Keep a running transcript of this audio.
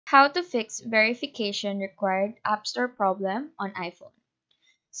How to fix verification required App Store problem on iPhone.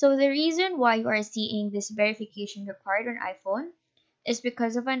 So the reason why you are seeing this verification required on iPhone is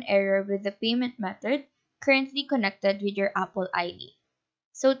because of an error with the payment method currently connected with your Apple ID.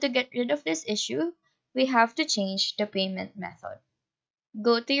 So to get rid of this issue, we have to change the payment method.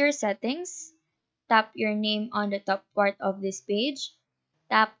 Go to your settings, tap your name on the top part of this page,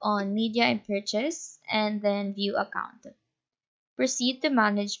 tap on Media and Purchase, and then View Account. Proceed to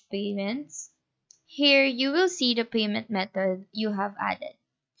Manage Payments. Here, you will see the payment method you have added.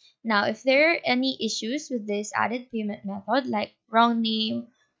 Now, if there are any issues with this added payment method like wrong name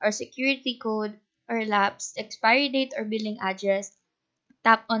or security code or lapsed expiry date or billing address,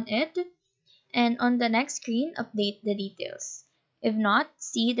 tap on it and on the next screen, update the details. If not,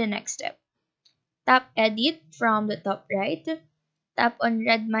 see the next step. Tap Edit from the top right, tap on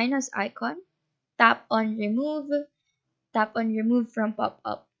red minus icon, tap on Remove from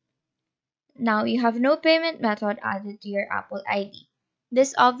pop-up. Now you have no payment method added to your Apple ID.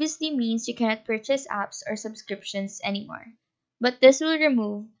 This obviously means you cannot purchase apps or subscriptions anymore, but this will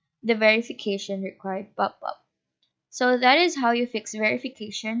remove the verification required pop-up. So that is how you fix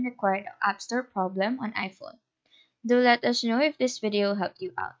verification required App Store problem on iPhone. Do let us know if this video helped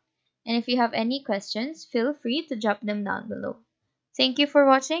you out. And if you have any questions, feel free to drop them down below. Thank you for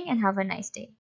watching and have a nice day.